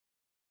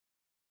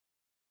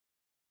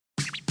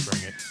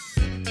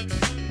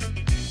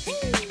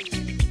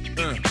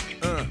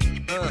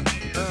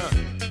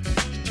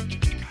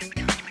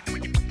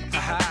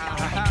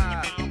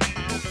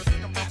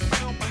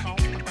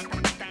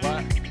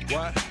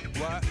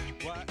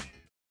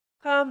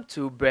Welcome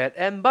to Bread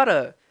and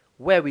Butter,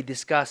 where we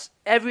discuss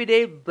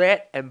everyday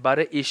bread and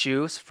butter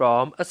issues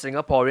from a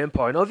Singaporean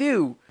point of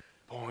view.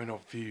 Point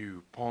of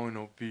view, point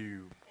of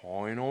view,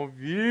 point of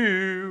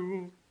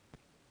view.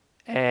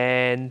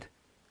 And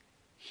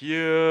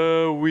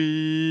Here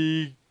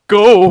we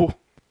go.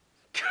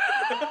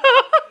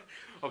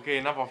 Okay,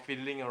 enough of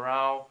fiddling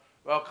around.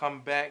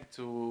 Welcome back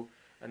to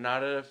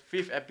another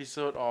fifth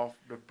episode of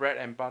the Bread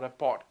and Butter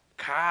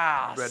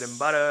podcast. bread and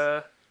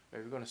butter.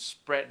 Where we're gonna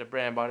spread the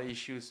bread and butter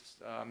issues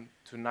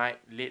tonight.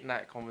 Late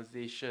night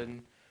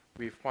conversation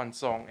with Juan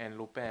Song and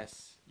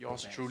Lopez.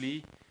 Yours Lopez.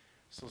 truly.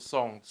 So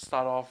Song,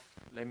 start off.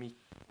 Let me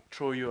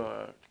throw you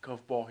a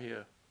curveball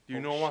here. Do you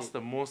Oh, know what's shit.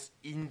 the most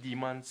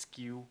in-demand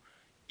skill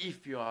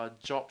if you are a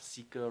job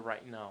seeker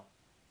right now?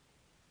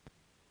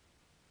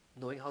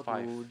 Knowing how to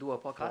 5, do a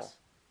podcast?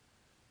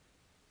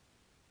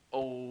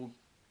 4.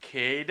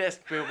 Okay, that's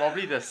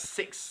probably the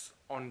 6th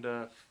on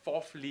the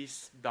 4th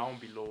list down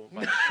below.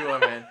 But sure,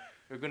 man,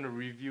 we're gonna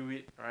review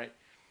it, right?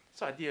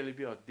 So I did a little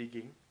bit of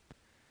digging,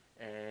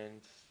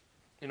 and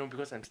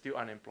because I'm still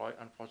unemployed,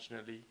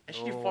 unfortunately.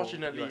 Actually, No,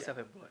 fortunately, you are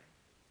self-employed.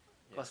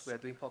 Because yes, we are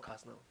doing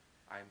podcasts now.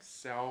 I'm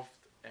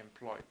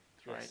self-employed,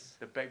 right? Yes.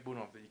 The backbone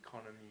of the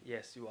economy.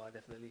 Yes, you are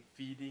definitely.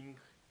 Feeding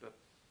the.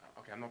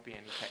 Okay, I'm not paying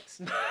any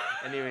tax.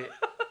 Anyway,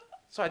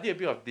 so I did a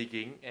bit of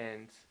digging,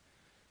 and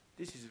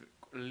this is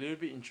a little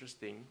bit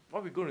interesting.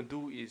 What we're going to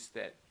do is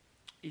that,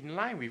 in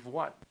line with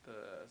what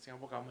the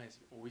Singapore government has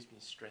always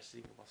been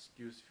stressing about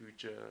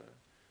SkillsFuture,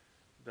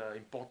 the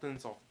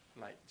importance of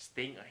like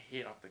staying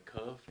ahead of the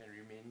curve and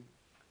remain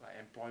like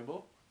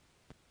employable,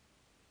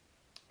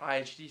 I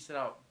actually set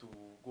out to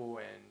go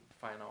and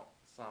find out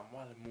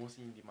what are the most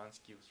in-demand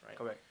skills, right?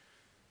 Correct.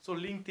 So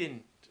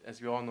LinkedIn,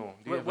 as we all know,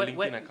 do you have a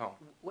LinkedIn account?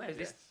 Where is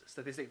this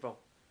statistic from?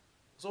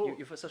 So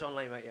You search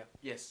online, right? Yeah.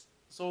 yes.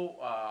 So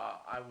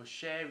I will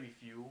share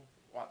with you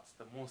what's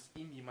the most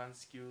in-demand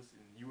skills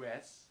in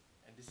US,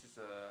 and this is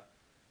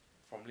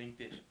from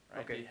LinkedIn,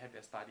 right? Okay. They have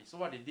their study. So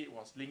what they did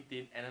was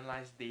LinkedIn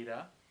analyzed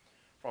data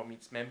from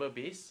its member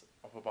base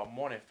of about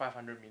more than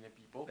 500 million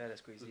people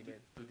That's crazy, man.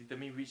 to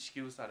determine which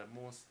skills are the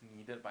most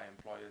needed by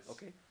employers.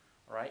 Okay.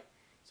 Right?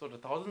 So the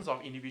thousands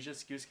of individual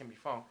skills can be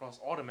found across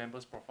all the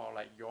members' profile,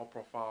 like your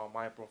profile,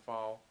 my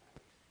profile,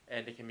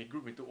 and they can be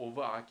grouped into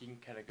overarching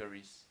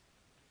categories.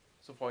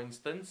 So for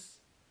instance,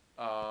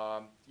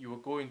 you will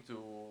go into,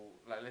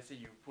 like, let's say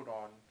you put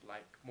on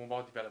like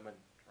mobile development,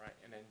 right?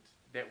 And then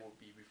that will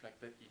be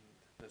reflected in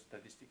the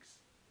statistics.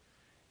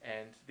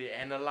 And they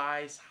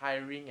analyze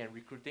hiring and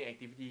recruiting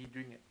activity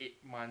during an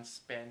 8-month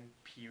span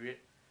period,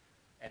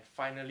 and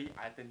finally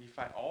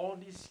identify all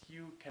these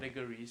skill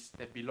categories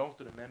that belong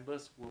to the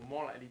members who are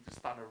more likely to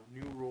start a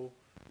new role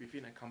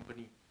within a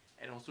company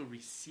and also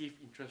receive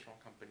interest from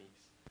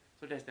companies.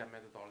 So that's their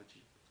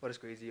methodology. What is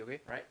crazy,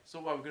 okay? Right?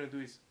 So what we're going to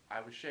do is I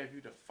will share with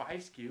you the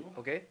 5 skills,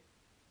 Okay.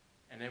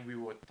 and then we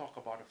will talk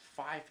about the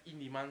 5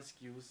 in-demand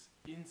skills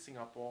in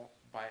Singapore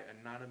by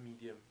another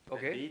medium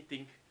Okay. that they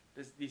think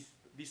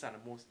these are the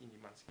most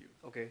in-demand skills.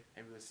 Okay.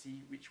 And we'll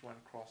see which one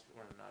cross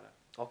one another.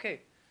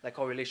 Okay. Like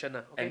correlation,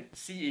 okay. And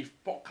see if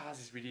podcast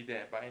is really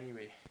there. But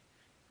anyway.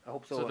 I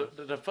hope so.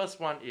 So the first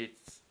one is,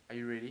 are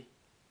you ready?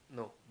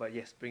 No, but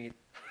yes, bring it.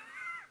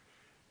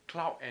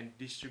 Cloud and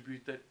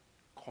distributed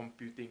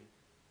computing.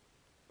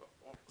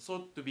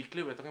 So to be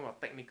clear, we're talking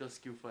about technical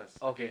skill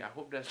first. Okay. I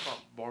hope that's not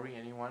boring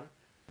anyone.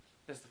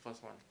 That's the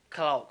first one.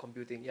 Cloud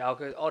computing. Yeah,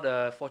 okay. All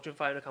the Fortune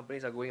 500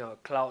 companies are going on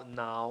cloud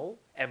now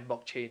and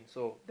blockchain.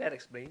 So that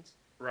explains.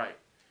 Right.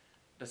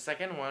 The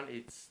second one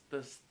is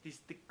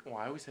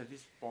I always have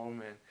this problem,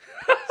 man.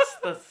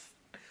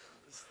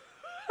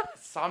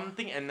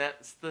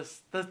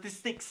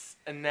 Statistics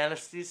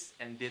analysis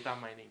and data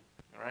mining.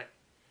 All right.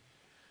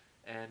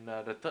 And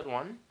the third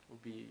one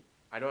would be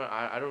I don't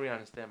really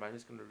understand, but I'm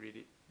just gonna read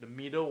it. The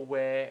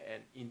middleware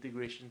and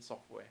integration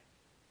software.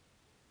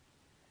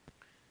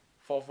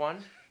 Fourth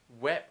one,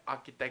 web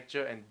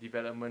architecture and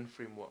development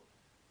framework.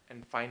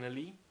 And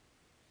finally,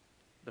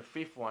 the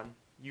fifth one,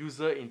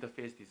 user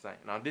interface design.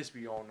 Now this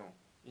we all know.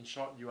 In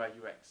short, UI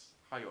UX,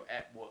 how your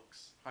app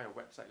works, how your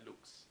website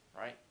looks,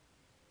 right?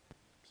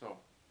 So,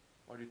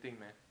 what do you think,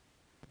 man?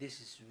 This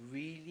is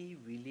really,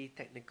 really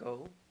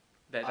technical.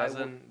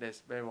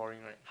 That's very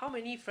boring, right? How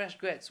many fresh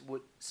grads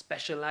would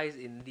specialize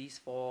in these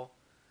 4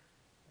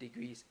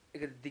 degrees?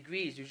 Because the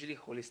degree is usually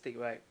holistic,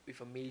 right?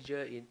 With a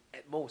major in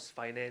at most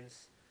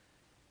finance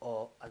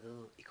or I don't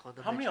know,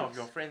 economics. How many of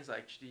your friends are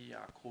actually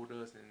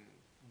coders and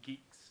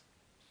geeks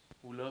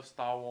who love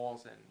Star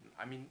Wars? And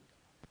I mean,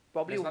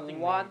 Probably there's nothing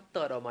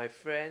 1/3 of my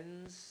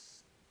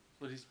friends,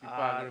 so these people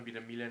are going to be the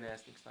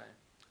millionaires next time.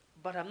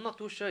 but I'm not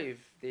too sure if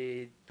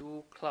they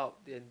do cloud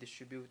and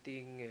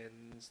distributing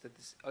and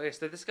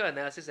statistical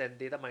analysis and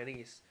data mining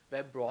is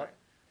very broad. Right.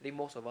 I think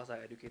most of us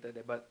are educated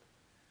there, but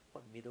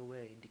what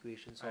middleware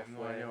integration I have no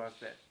software, idea what's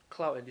that.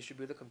 cloud and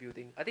distributed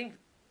computing, I think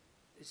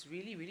it's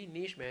really, really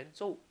niche, man.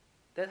 So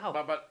then how?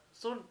 But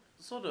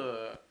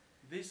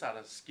these are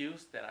the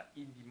skills that are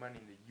in demand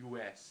in the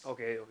US.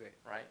 Okay,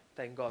 Right?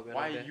 thank God we're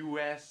Why not there.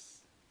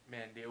 US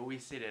man, they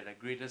always say they're the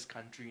greatest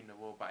country in the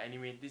world. But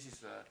anyway, this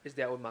is It's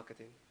their own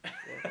marketing.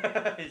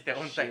 Yeah. it's their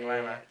own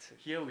tagline. Lah. Shit.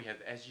 Here we have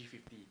the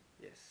SG50.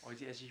 Yes. Or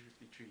is it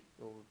SG53?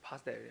 Oh, we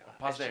passed that already.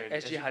 Past that already.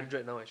 SG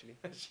 100 now actually.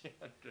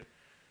 SG100.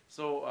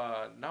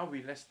 So now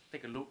let's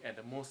take a look at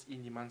the most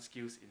in-demand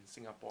skills in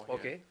Singapore here.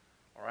 Okay.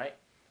 Alright.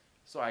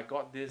 So I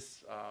got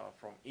this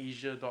from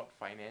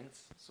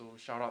Asia.finance. So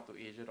shout out to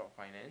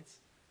Asia.finance.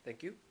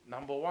 Thank you.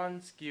 Number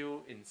one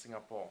skill in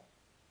Singapore.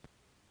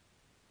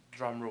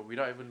 Drum roll,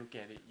 without even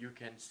looking at it, you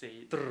can say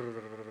it.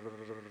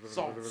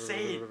 So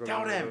say it,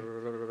 tell them.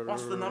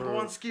 What's the number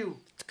one skill?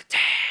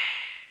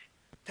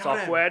 Tell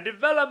Software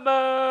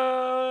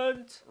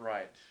development.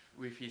 Right,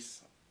 with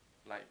his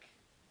like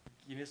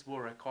Guinness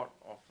World Record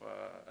of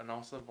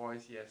announcer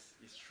voice, yes,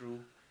 it's true.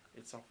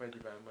 It's software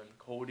development,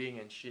 coding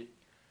and shit.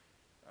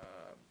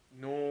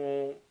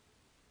 No,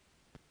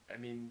 I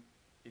mean,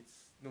 it's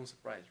no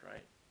surprise,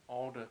 right?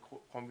 All the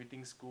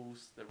computing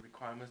schools, the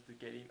requirements to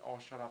get in all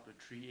shot up to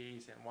 3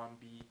 A's and 1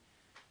 B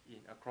in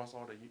across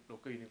all the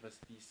local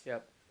universities.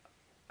 Yep.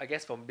 I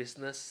guess from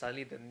business,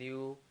 suddenly the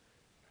new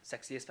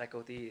sexiest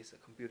faculty is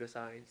computer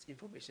science,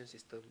 information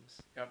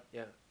systems. Yep.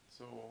 Yeah.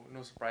 So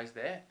no surprise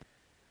there.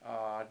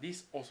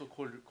 This also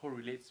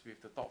correlates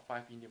with the top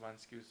 5 in-demand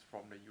skills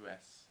from the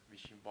US,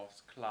 which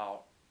involves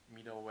cloud,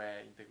 middleware,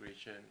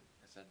 integration,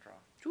 etc.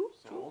 True.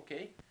 So True.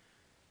 okay,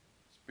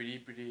 it's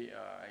pretty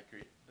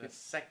accurate. The Yep.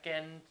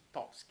 second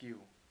top skill,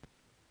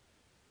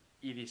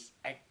 it is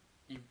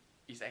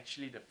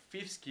actually the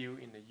 5th skill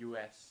in the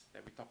US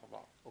that we talk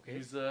about. Okay.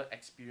 User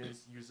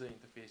experience, user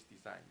interface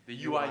design, the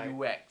UI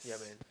UX Yeah,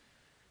 man.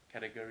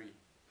 category.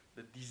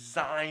 The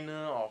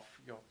designer of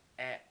your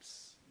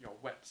apps, your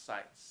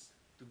websites,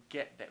 to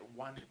get that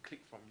one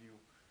click from you.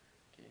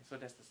 Okay, so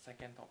that's the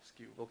second top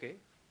skill. Okay.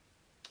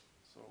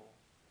 So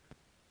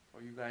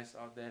for you guys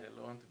out there that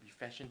want to be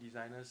fashion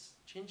designers,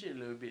 change it a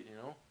little bit, you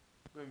know.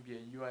 Go and be a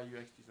UI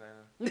UX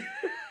designer.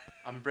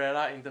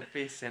 Umbrella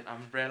interface and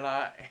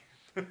umbrella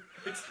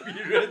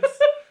experience.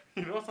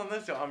 You know,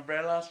 sometimes your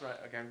umbrellas, right?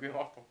 Okay, I'm going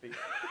off topic.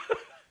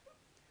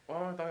 What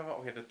am I talking about?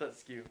 Okay, the third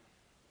skill.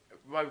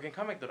 Well, we can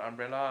come back to the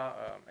umbrella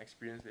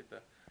experience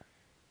later.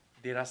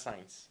 Data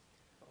science,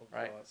 Oh,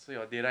 right? God. So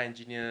your data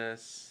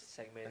engineers,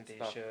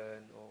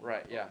 Segmentation. Or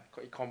right? Yeah,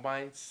 it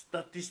combines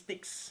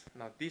statistics.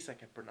 Now this I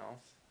can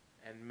pronounce,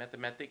 and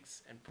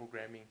mathematics and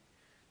programming,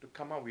 to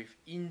come up with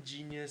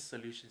ingenious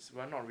solutions.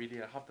 Well, not really.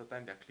 Half the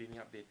time they're cleaning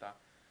up data.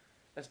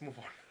 Let's move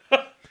on.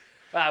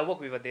 Well, I work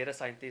with a data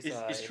scientist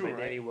It's in true, my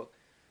daily right? work.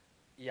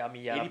 Yeah, I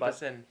mean, yeah, but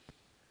 80%.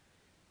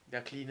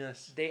 They're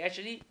cleaners. they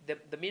actually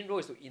the main role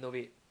is to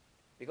innovate,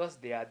 because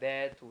they are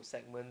there to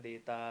segment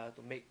data,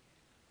 to make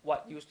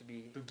what used to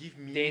be To give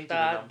meaning to the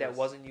data numbers. that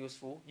wasn't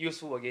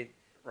useful again,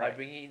 by Right.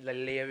 bringing in, like,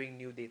 layering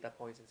new data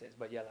points and sets.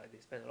 But yeah, like, they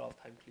spend a lot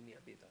of time cleaning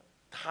up data.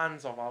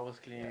 Tons of hours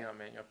cleaning Yeah. up,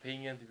 man. You're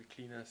paying them to be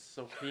cleaners.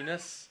 So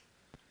cleaners,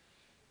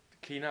 to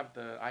clean up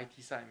the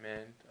IT side,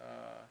 man.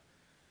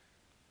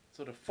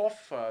 So the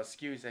fourth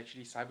skill is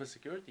actually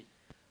cybersecurity.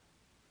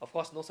 Of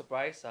course, no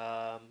surprise.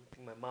 I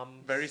think my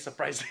mom's Very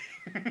surprising.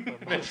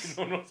 mom's-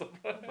 no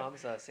surprise. my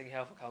mom's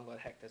SingHealth account got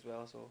hacked as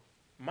well. So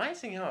My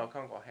SingHealth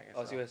account got hacked as oh,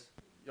 well. serious?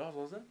 Yours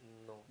wasn't?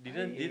 No.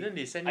 Didn't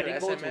they send I you an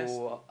didn't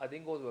SMS? I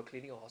didn't go to a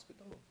clinic or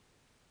hospital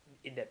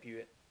in that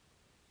period.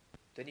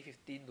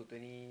 2015 to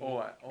 20.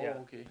 yeah.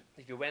 Okay.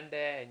 If you went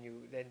there and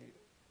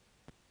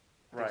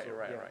Right. so,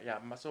 yeah.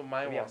 Yeah. So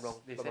mine Maybe I'm was wrong,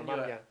 they but send my you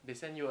mum, a, yeah. they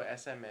send you a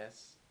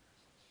SMS.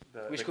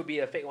 which could be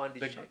a fake one.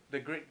 Did the, you check? the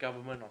great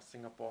government of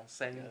Singapore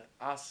send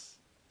Yeah.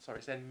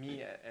 send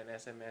me an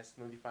SMS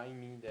notifying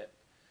me that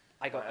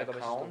I got my messaged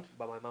account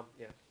by my mom.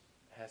 Yeah.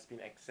 has been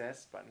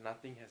accessed but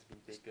nothing has been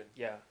taken.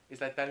 Yeah. It's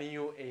like telling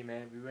you, hey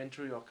man, we went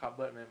through your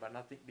cupboard, man, but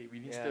nothing. We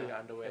didn't steal your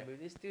underwear. Yeah, but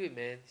they steal it,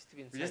 man. It's still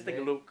inside We just take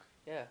there. a look.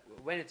 Yeah,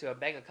 went into a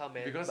bank account,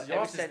 man. Because but yours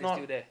every is cent not-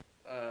 still there.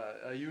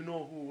 You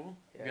know who?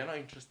 We Yeah. are not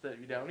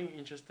interested. They're only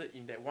interested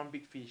in that one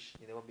big fish.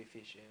 You know, one big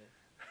fish. Yeah.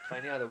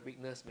 Finding out the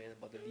weakness, man,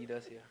 about the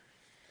leaders here.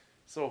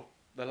 So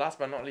the last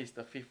but not least,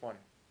 the fifth one,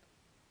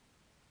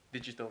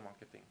 digital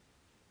marketing.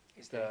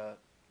 It's Okay.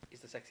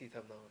 the sexy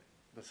term now. Right?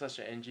 The search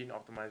engine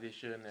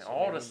optimization and So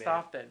all the many,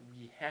 stuff that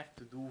we have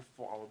to do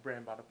for our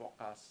brand butter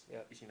podcast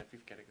Yep. is in the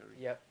fifth category.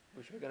 Yep.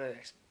 Which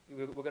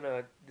we're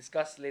gonna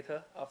discuss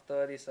later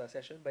after this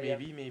session. But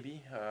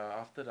Maybe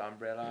after the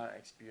umbrella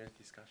experience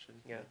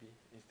discussion, Yeah. maybe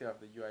instead of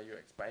the UI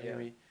UX. But Yeah.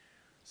 anyway,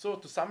 so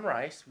to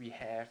summarize, we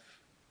have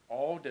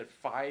all the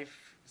 5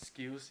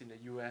 skills in the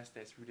US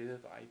that's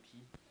related to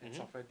IT and Mhm.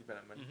 software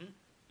development. Mm-hmm.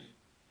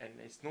 And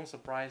it's no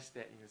surprise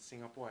that in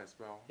Singapore as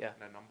well, Yeah.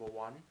 the number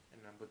 1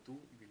 and number 2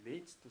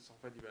 relates to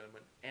software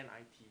development and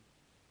IT.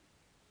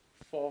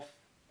 Fourth,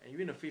 and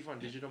even the fifth one,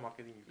 digital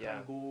marketing, you Yeah.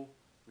 can't go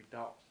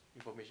without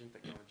information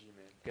technology,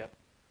 man. Yep.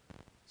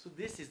 So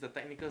this is the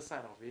technical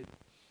side of it.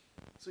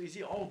 So is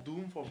it all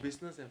doomed for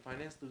business and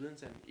finance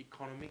students and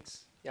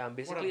economics? Yeah, I'm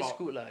basically about-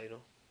 screwed, lah. You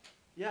know.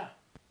 Yeah.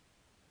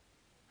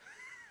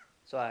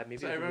 So maybe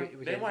So everyone,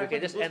 we then what can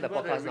happened just to those end the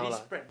people that podcast now, really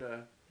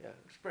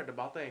lah. spread the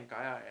butter and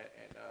kaya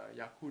at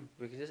Ya Kun?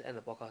 We can just end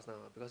the podcast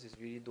now, because it's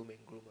really doom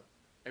and gloom.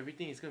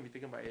 everything is going to be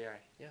taken by AI.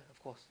 Yeah, of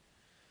course.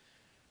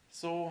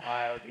 So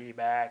I'll be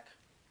back.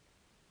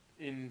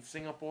 in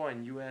Singapore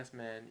and US,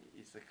 man,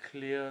 it's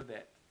clear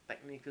that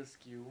technical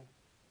skill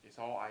is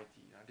all IT.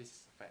 Now this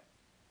is a fact.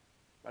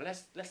 But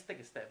let's take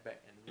a step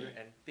back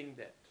and think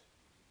that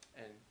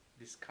and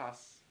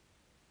discuss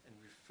and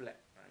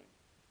reflect, right?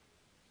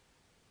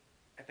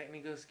 And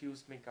technical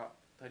skills make up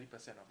 30%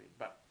 of it,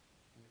 but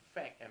in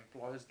fact,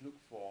 employers look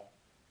for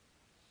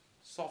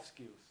soft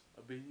skills,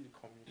 ability to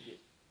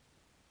communicate,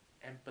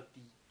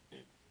 empathy,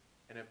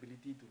 and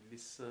ability to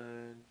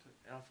listen,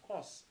 and of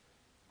course,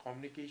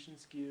 communication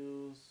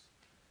skills,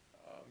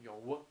 your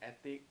work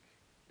ethic.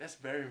 That's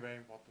very, very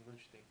important, don't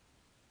you think?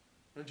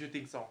 Don't you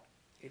think so?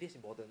 It is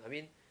important. I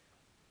mean,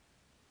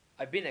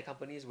 I've been at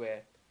companies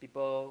where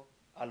people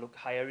are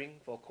hiring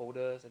for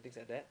coders and things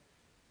like that,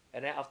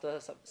 and then after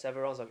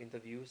several rounds of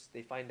interviews,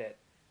 they find that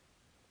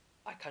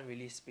I can't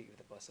really speak with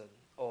the person,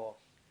 or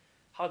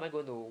how am I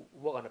going to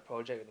work on a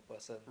project with the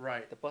person?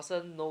 Right. The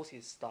person knows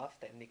his stuff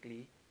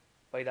technically,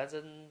 but he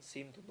doesn't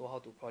seem to know how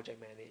to project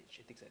manage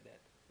and things like that,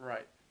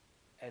 Right.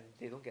 and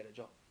they don't get a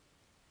job.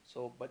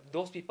 So, but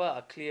those people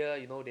are clear,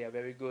 they are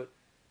very good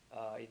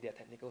in their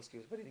technical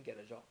skills, but they didn't get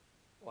a job.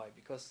 Why?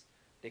 Because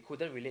they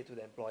couldn't relate to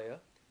the employer.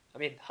 I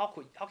mean, how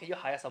can you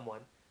hire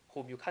someone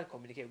whom you can't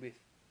communicate with?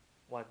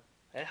 One,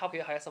 and how can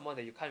you hire someone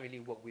that you can't really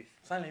work with?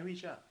 Sign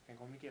language, can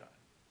communicate.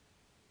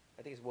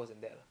 I think it's worse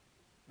than that.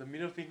 The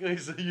middle finger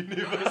is a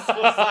universal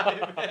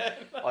sign, man.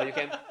 Or you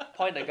can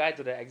point the guy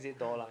to the exit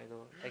door,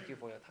 thank you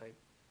for your time.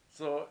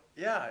 So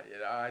yeah,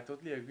 I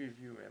totally agree with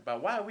you, man.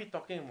 But why are we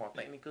talking about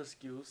technical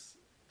skills?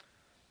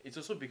 It's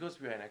also because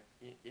we are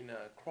in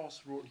a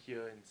crossroad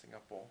here in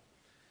Singapore.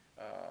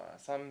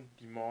 Some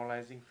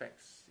demoralizing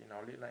facts in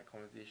our late night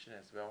conversation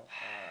as well.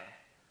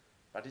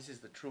 But this is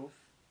the truth.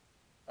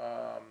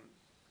 A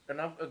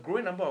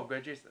growing number of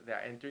graduates that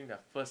are entering their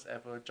first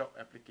ever job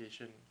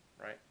application,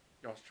 right?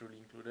 Yours truly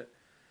included.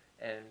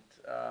 And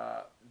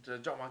the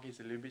job market is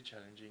a little bit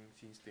challenging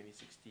since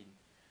 2016.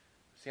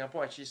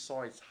 Singapore actually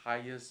saw its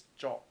highest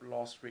job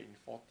loss rate in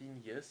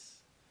 14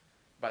 years,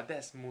 but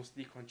that's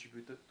mostly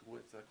contributed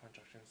towards the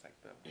construction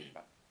sector.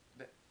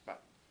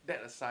 But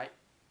that aside,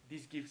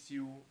 this gives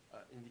you an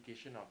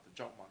indication of the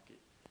job market,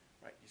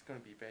 right? It's going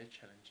to be very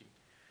challenging.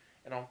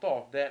 And on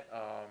top of that,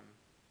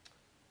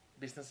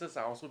 businesses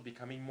are also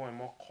becoming more and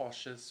more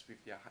cautious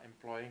with their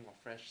employing of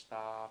fresh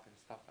staff and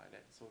stuff like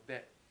that. So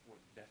that would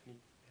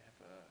definitely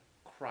have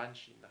a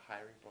crunch in the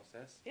hiring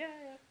process.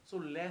 Yeah. So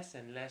less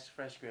and less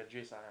fresh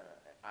graduates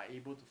are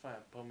able to find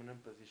a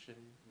permanent position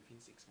within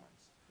 6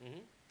 months.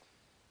 Mm-hmm.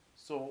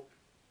 So,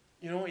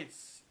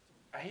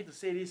 I hate to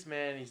say this,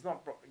 man, it's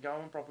not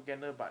government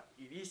propaganda, but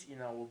it is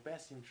in our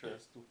best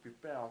interest to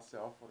prepare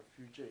ourselves for the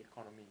future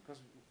economy.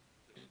 Because,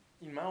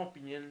 in my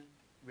opinion,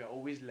 we are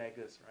always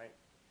laggers, right?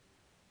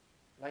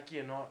 Like it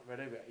or not,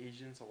 whether we are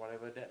Asians or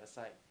whatever, that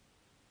aside,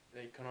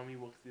 the economy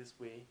works this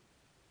way.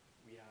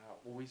 We are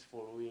always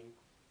following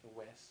the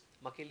West.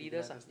 Market the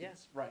leaders, United yeah.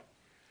 States. Right.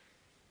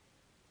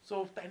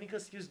 So technical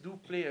skills do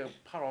play a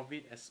part of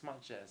it as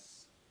much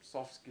as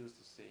soft skills,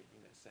 to say,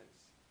 in that sense.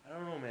 I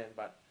don't know, man,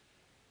 but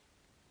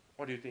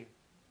what do you think?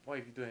 What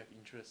if you don't have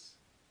interest?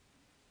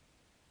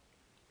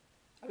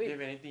 Do you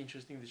have anything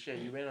interesting to share?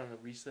 You went on a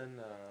recent,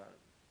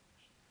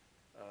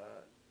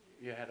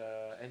 you had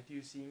a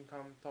NTUC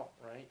income talk,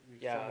 right?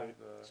 With Yeah. some of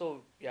the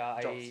So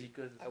job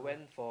seekers. I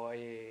went for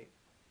a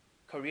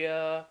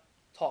career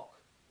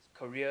talk,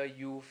 career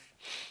youth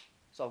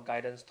sort of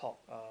guidance talk,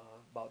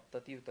 about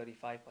 30 to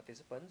 35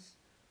 participants.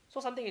 So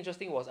something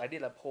interesting was I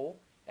did a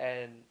poll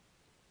and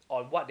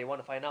on what they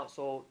want to find out.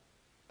 So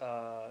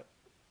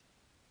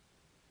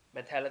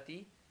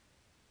mentality.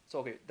 So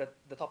okay,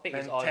 the topic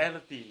is on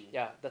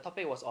the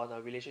topic was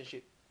on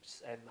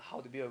relationships and how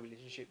to build a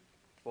relationship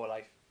for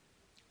life.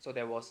 So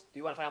there was, do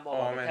you want to find out more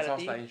about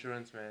mentality? Sounds like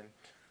insurance, man.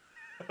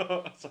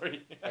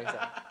 Sorry. Thanks.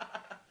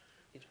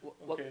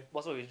 Okay.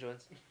 What's with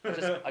insurance?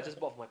 I just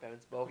bought for my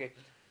parents, but okay.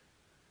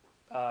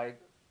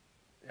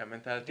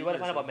 Mentality. Do you want to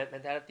find out about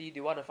mentality? Do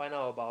you want to find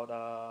out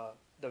about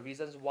the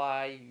reasons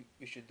why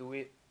you should do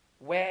it?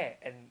 Where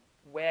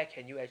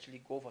can you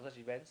actually go for such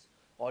events?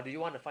 Or do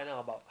you want to find out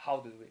about how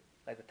to do it,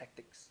 like the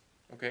tactics?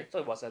 Okay. So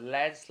it was a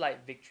landslide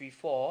victory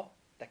for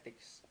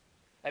tactics.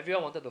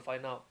 Everyone wanted to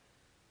find out,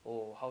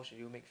 how should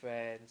you make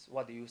friends?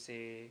 What do you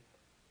say?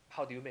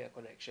 How do you make a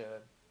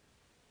connection?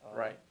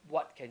 Right.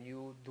 What can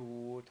you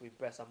do to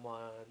impress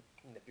someone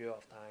in the period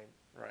of time?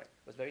 Right.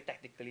 It was very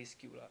tactically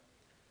skilled.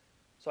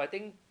 So I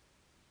think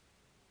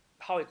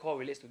how it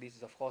correlates to this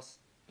is, of course,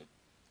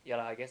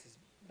 I guess it's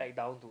back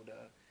down to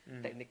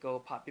the technical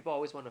part. People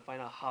always want to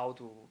find out how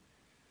to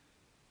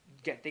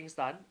get things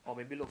done, or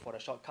maybe look for the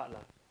shortcut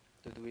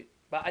to do it.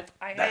 But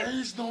there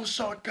is no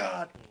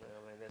shortcut.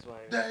 Man, that's why.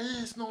 There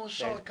is no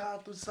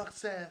shortcut to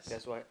success.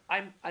 That's why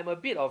I'm a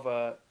bit of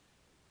a.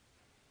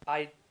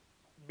 I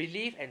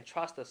believe and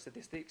trust the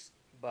statistics,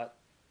 but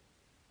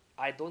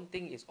I don't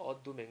think it's all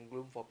doom and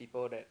gloom for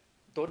people that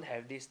don't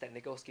have these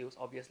technical skills,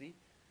 obviously.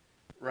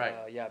 Right.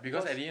 Yeah.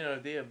 Because at the end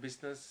of the day, a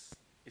business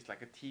is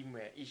like a team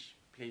where each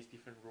plays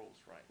different roles,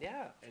 right?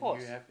 Yeah, of And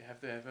course. you have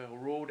to have a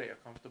role that you're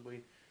comfortable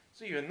in.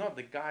 So you're not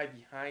the guy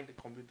behind the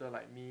computer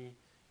like me.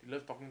 You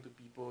love talking to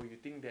people. You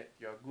think that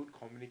you're a good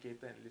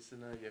communicator and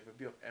listener. You have a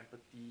bit of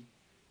empathy.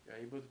 You're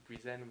able to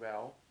present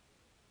well.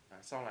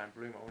 I sound like I'm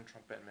blowing my own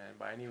trumpet, man.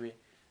 But anyway,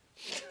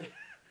 if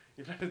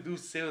you have to do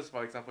sales,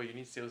 for example, you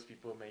need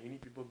salespeople, man. You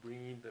need people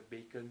bringing in the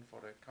bacon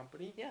for the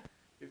company. Yeah.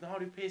 You know how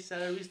to pay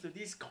salaries to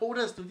these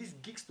coders, to these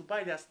geeks to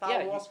buy their Star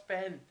Yeah, Wars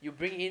fan You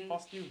bring in,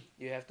 costume.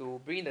 you have to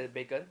bring in the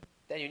bacon.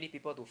 Then you need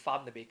people to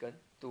farm the bacon,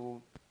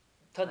 to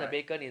turn the Right.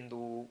 bacon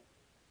into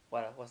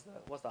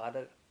what's the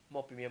other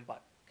more premium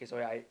part. Okay,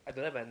 sorry, I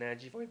don't have an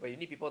analogy for it, but you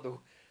need people to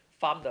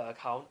farm the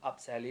account,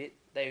 upsell it.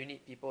 Then you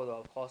need people to,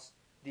 of course,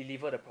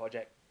 deliver the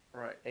project.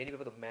 Right. Then you need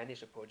people to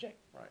manage the project.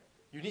 Right.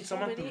 You need So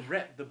someone many- to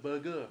wrap the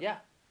burger. Yeah.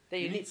 Then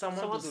You need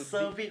someone to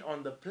serve it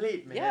on the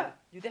plate, man. Yeah,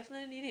 you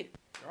definitely need it.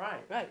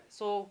 Right. Right.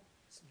 So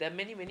there are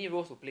many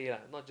roles to play,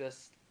 not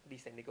just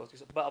these technical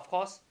skills. But of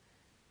course,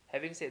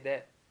 having said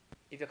that,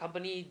 if your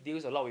company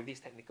deals a lot with these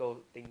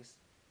technical things,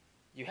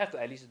 you have to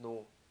at least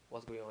know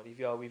what's going on. If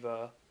you are with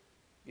a,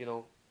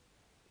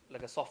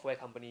 like a software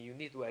company, you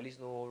need to at least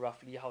know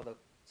roughly how the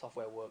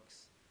software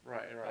works.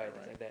 Right.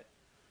 Things like that.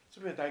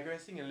 So we're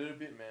digressing a little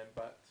bit, man.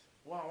 But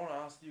what I want to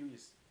ask you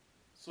is,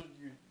 so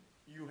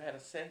you had a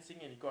sensing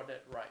and you got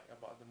that right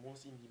about the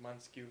most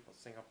in-demand skill for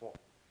Singapore.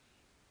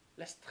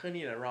 Let's turn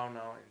it around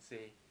now and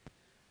say,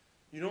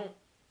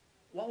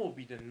 what would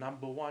be the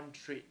number one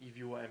trait if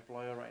you were an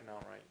employer right now,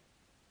 right?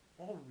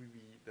 What would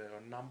be the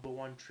number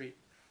one trait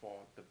for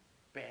the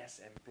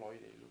best employee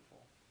that you look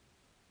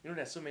for?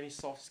 There's so many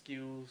soft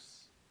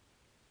skills,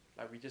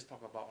 like we just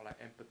talked about, like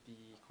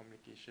empathy,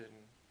 communication,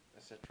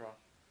 etc.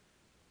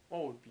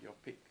 What would be your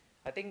pick?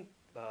 I think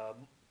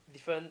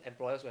different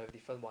employers will have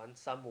different ones.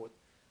 Some would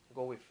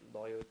go with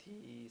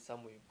loyalty,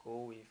 some will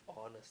go with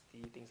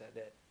honesty, things like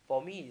that.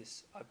 For me,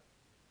 I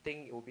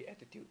think it will be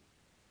attitude.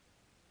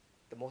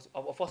 The most,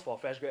 of course, for a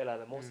fresh grad,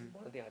 the most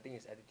important thing I think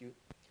is attitude.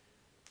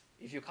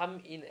 If you come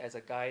in as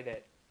a guy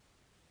that,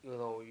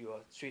 you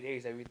are straight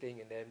A's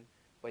everything, and then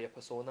but your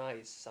persona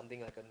is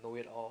something like a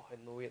know-it-all,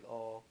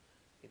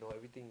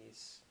 everything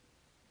is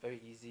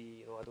very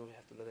easy, I don't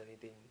have to learn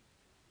anything,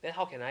 then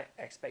how can I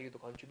expect you to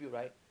contribute,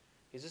 right?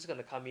 You're just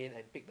gonna come in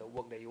and pick the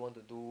work that you want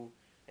to do,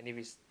 and if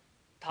it's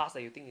tasks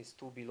that you think is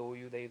too below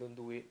you, then you don't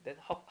do it, then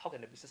how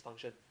can the business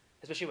function?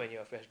 Especially when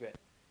you're a fresh grad.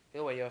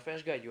 When you're a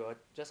fresh grad, you are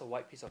just a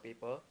white piece of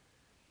paper,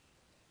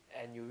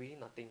 and you're really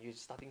nothing. You're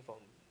starting from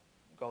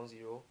ground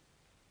zero.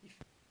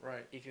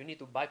 If you need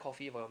to buy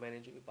coffee for your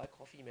manager, you buy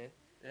coffee, man.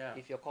 Yeah.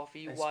 If your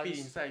coffee And wants speed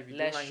inside if you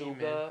less don't like him,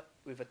 sugar man.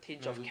 with a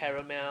tinge No, of don't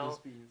caramel,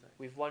 speed inside.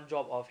 with 1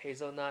 drop of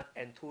hazelnut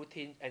and 2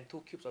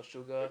 cubes of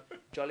sugar,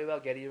 jolly well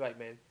get it right,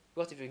 man.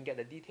 Because if you can get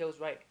the details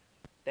right,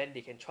 then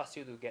they can trust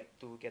you to get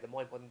the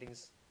more important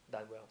things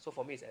done well. So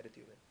for me, it's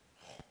attitude, man.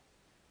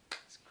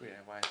 It's great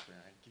advice, man.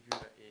 I give you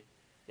the A.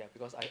 Yeah,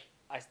 because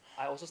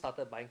I also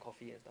started buying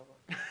coffee and stuff.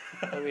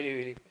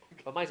 Really.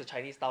 But mine is a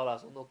Chinese style lah,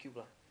 so no cube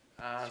lah.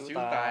 小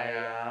大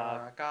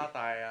啊，加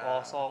大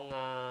啊， Kosong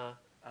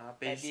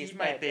地 add 絲 this,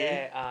 咪 add 地。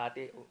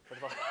 that, what the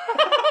fuck.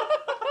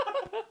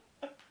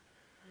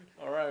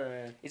 Alright,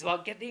 man. It's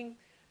about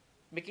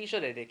making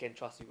sure that they can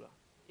trust you lah.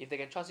 If they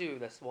can trust you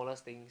with the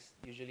smallest things,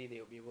 usually they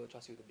will be able to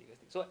trust you with the biggest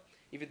things. So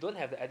if you don't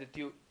have the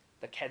attitude,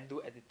 the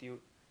can-do attitude,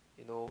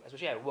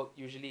 especially at work,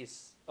 usually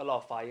it's a lot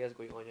of fires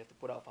going on. You have to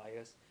put out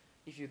fires.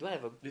 If you don't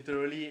have a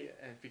Literally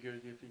and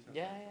figuratively.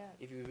 yeah.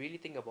 If you really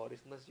think about it,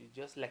 sometimes you're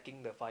just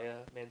lacking the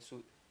fireman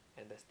suit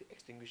and the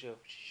extinguisher,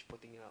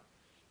 putting it out.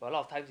 But a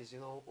lot of times it's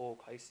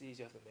crisis,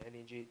 you have to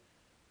manage it,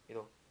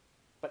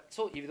 But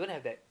so if you don't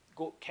have that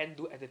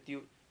can-do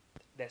attitude,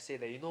 that say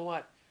that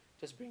what,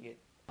 just bring it,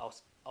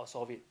 I'll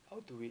solve it,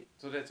 I'll do it.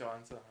 So that's your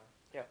answer, huh?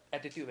 Yeah,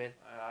 attitude, man.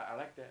 I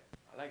like that.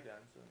 I like the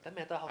answer. Doesn't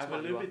matter how I have a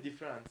smart you little are. bit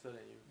different answer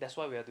than you. That's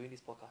why we are doing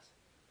this podcast.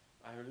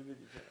 I have a little bit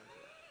different answer.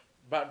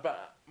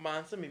 But my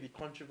answer may be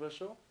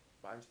controversial,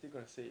 but I'm still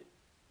gonna say it.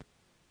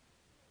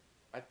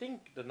 I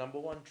think the number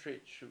one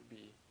trait should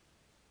be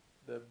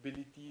the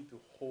ability to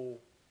hold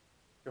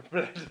your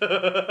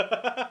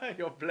bladder.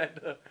 Your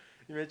bladder.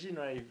 Imagine,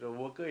 right, if the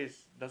worker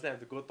doesn't have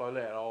to go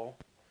toilet at all.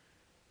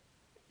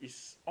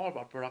 It's all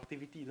about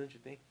productivity, don't you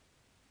think?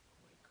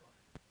 Oh my god.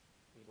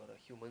 We got a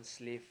human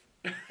slave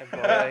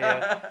employer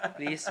here.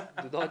 Please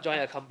do not join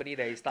a company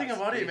that is starts. Think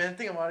about it, man.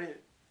 Think about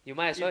it. You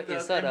might as well If the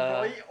insert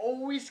employee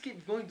always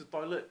keeps going to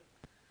toilet,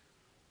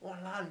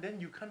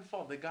 then you can't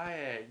fault the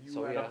guy. You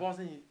Sorry, are the boss,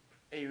 then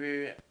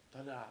wait,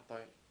 toilet,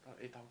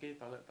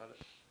 toilet.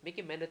 make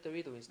it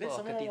mandatory to Then install a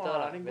some catheter more,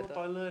 lah. then go Better.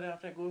 toilet, then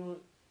after that go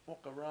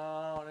walk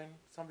around, then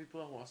some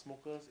people who are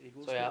smokers,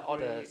 go So yeah, smoke all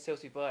the break.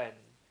 salespeople and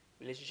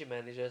relationship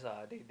managers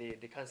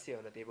they can't sit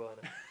on the table one,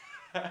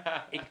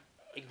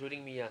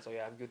 including me so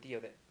yeah, I'm guilty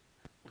of that.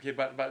 Okay,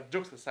 but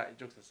jokes aside.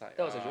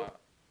 That was a joke.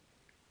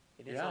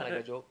 It didn't sound like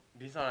a joke.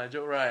 Didn't sound like a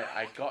joke, right?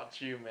 I got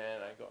you,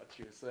 man. I got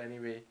you. So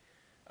anyway,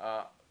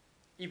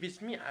 if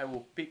it's me, I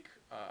will pick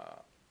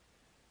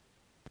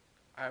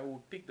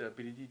the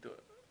ability to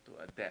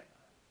adapt.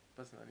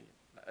 Personally,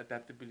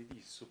 adaptability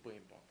is super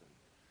important.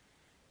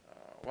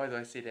 why do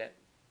I say that?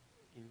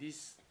 In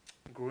this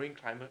growing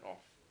climate of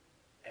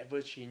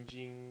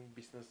ever-changing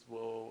business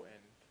world,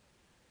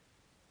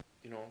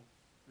 and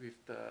with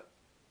the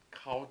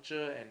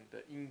culture and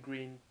the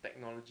ingrained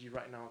technology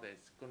right now,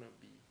 that's gonna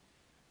be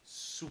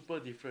super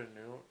different.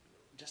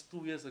 Just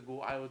 2 years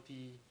ago,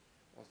 IoT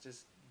was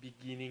just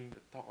beginning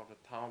the talk of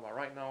the town, but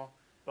right now,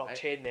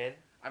 Blockchain, man.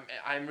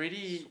 I'm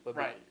really Super big.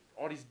 right.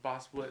 All these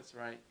buzzwords,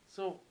 right?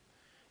 So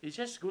it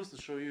just goes to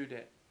show you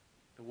that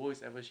the world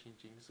is ever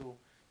changing. So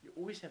you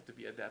always have to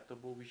be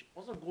adaptable, which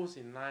also goes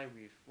in line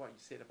with what you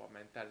said about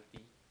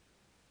mentality,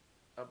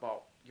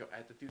 about your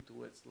attitude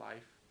towards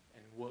life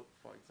and work,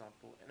 for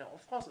example, and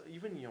of course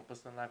even in your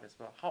personal life as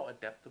well. How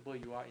adaptable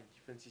you are in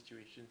different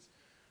situations.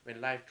 When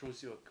life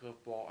throws you a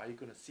curveball, are you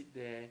gonna sit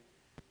there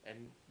and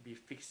be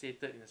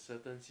fixated in a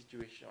certain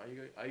situation?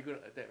 Are you gonna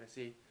adapt and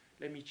say,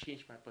 let me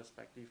change my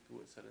perspective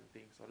towards certain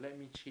things, or let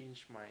me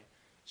change my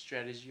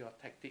strategy or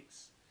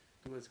tactics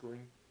towards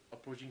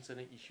approaching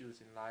certain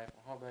issues in life,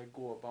 or how do I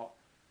go about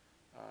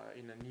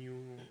in a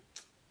new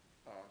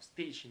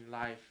stage in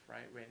life,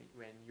 right?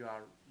 When you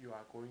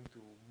are going to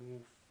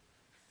move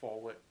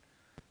forward.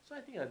 So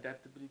I think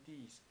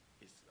adaptability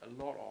is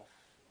a lot of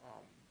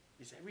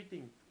is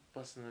everything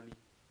personally,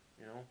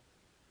 you know,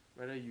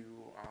 whether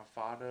you are a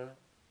father,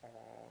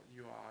 or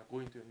you are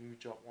going to a new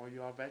job, or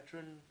you are a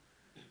veteran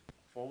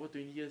for over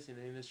 20 years in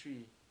the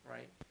industry,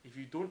 right? If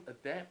you don't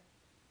adapt,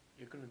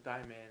 you're gonna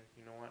die, man.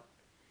 You know what?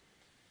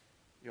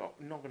 You're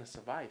not gonna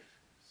survive.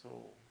 So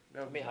that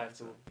I would be mean, my I have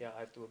answer. to, I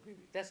have to agree.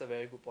 That's a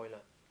very good point, lah.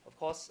 Of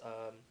course,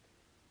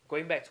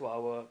 going back to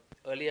our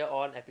earlier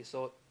on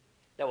episode,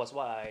 that was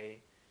what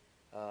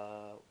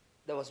uh,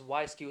 that was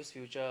why Skills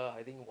Future,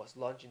 I think, was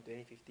launched in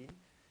 2015,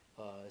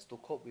 is to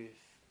cope with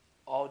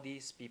all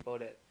these people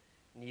that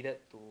needed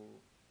to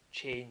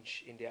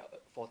change in their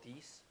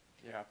 40s.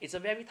 Yeah. It's a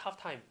very tough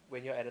time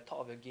when you're at the top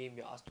of your game.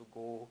 You're asked to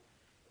go,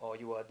 or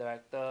you were a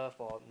director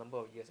for a number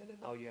of years, and then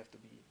now you have to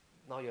be,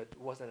 now you're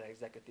worse than an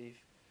executive.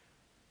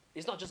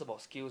 It's not just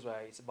about skills,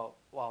 right? It's about,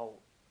 wow,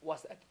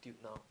 what's the attitude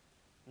now?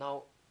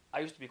 Now, I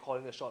used to be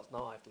calling the shots.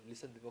 Now I have to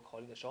listen to people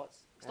calling the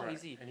shots. It's not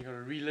easy. And you're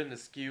gonna relearn the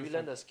skill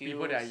Relearn from the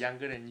people that are skills.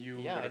 younger than you.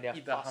 Yeah, You and they're gotta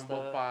eat the faster.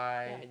 humble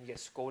pie. Yeah, and you get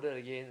scolded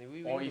again.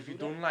 We Or need if to you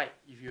do that. don't like,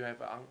 if you have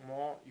a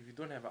if you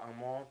don't have an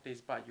angmoh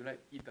taste bud, you like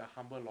to eat the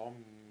humble lor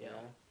mee, you Yeah.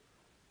 know.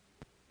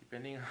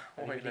 Depending on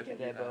I what didn't you really like get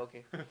to that, eat. but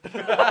okay.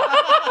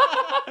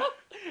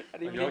 I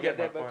didn't You really all get get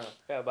my that, but point.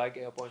 yeah, but I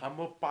get your point.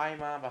 Humble pie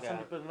ma, but some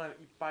Yeah. people don't like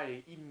to eat pie,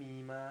 they eat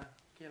mee ma.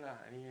 Okay lah,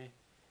 anyway.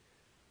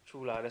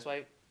 True lah. That's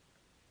why.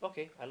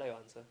 Okay, I like your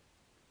answer.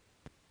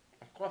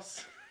 Of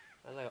course.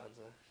 I like your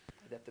answer.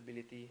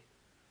 Adaptability.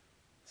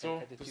 So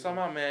and to attitude. sum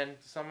up, man,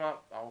 to sum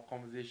up our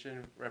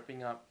conversation,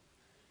 wrapping up.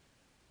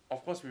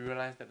 Of course, we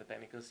realize that the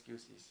technical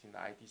skills is in the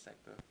IT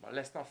sector, but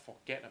let's not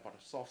forget about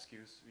the soft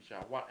skills, which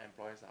are what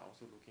employers are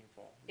also looking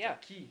for. Which Yeah. are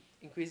key,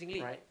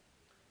 Increasingly. right?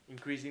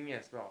 Increasingly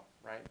as well,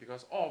 right?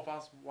 Because all of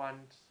us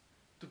want,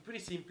 to put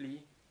it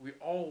simply, we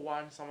all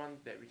want someone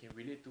that we can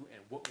relate to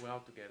and work well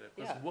together.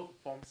 Because Yeah. work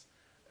forms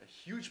a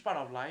huge part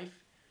of life.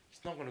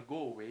 It's not gonna go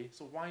away.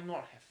 So why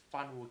not have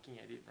fun working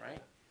at it,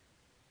 right?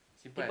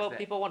 Simple as that.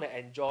 People want to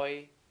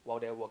enjoy while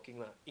they're working,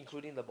 lah,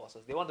 including the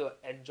bosses. They want to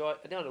enjoy.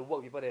 They want to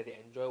work with people that they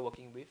enjoy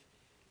working with.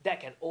 That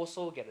can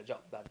also get the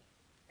job done.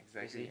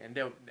 Exactly, see?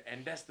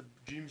 and that's the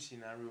dream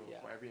scenario Yeah.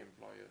 for every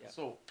employer. Yeah.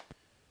 So,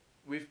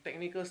 with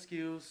technical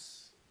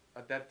skills,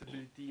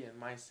 adaptability, and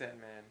mindset,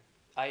 man.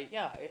 I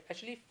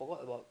actually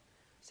forgot about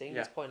saying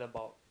this Yeah. point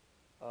about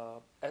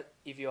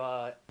if you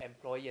are an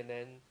employee and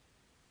then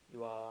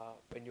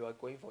when you are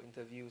going for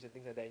interviews and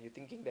things like that, and you're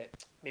thinking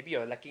that maybe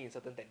you're lacking in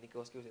certain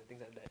technical skills and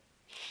things like that.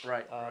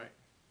 Right, Um, right.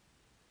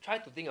 Try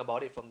to think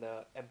about it from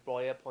the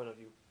employer point of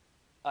view.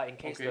 In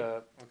case Okay,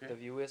 the okay.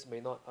 viewers may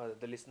not,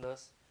 the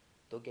listeners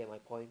don't get my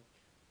point.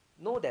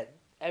 Know that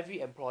every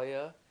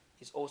employer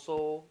is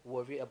also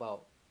worried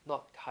about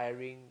not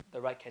hiring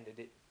the right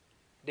candidate.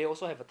 They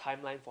also have a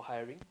timeline for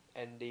hiring,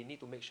 and they need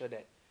to make sure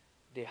that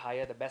they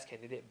hire the best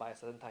candidate by a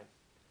certain time.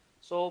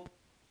 So,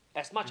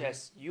 as much Mhm.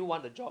 as you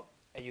want the job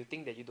and you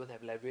think that you don't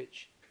have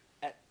leverage,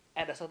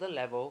 at a certain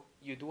level,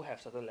 you do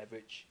have certain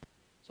leverage.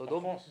 So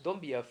Of course.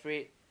 don't be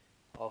afraid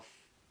of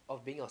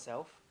being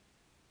yourself,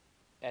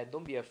 and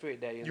don't be afraid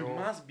that You know.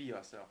 must be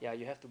yourself. Yeah,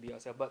 you have to be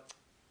yourself. But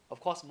of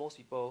course, most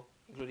people,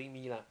 including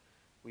me, lah,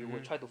 we will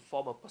Mhm. try to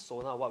form a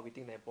persona of what we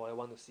think the employer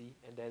want to see,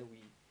 and then we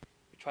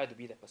try to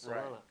be that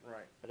persona, Right, lah.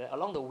 right. But then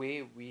along the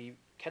way, we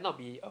cannot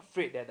be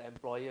afraid that the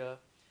employer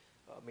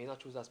may not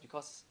choose us,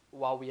 because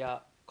while we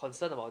are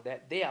concerned about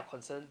that, they are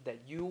concerned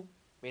that you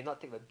may not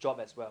take the job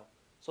as well.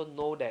 So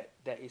know that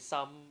there is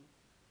some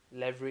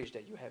leverage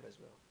that you have as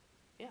well.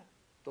 Yeah,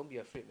 don't be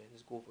afraid, man.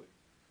 Just go for it.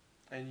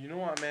 And you know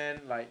what,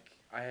 man? Like,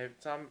 I have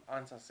some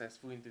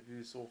unsuccessful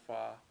interviews so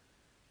far,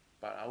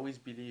 but I always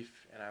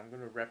believe, and I'm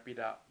gonna wrap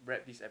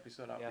this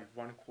episode up Yeah. with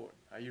one quote.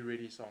 Are you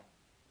ready, Song?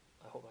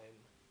 I hope I am.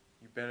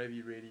 You better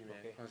be ready, man,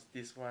 Okay. because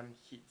this one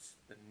hits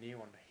the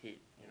nail on the head,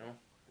 you know?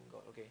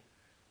 God, okay.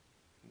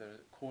 The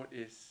quote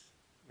is,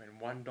 when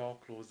one door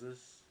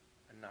closes,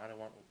 another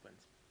one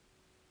opens.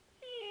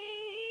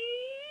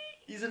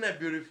 Isn't that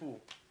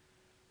beautiful?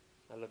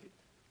 I love it.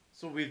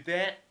 So with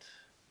that,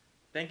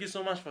 thank you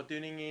so much for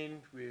tuning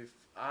in with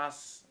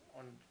us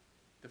on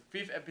the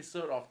 5th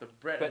episode of the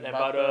Bread and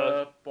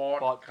Butter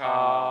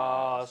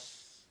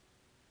podcast.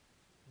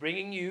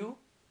 Bringing you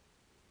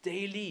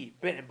daily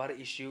bread and butter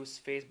issues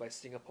faced by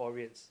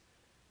Singaporeans.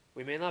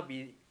 We may not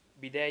be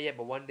there yet,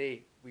 but one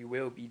day we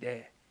will be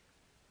there.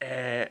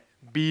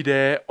 Be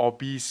there or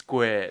be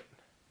squared.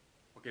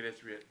 Okay,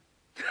 that's weird.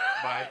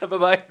 Bye. Bye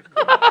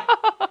bye.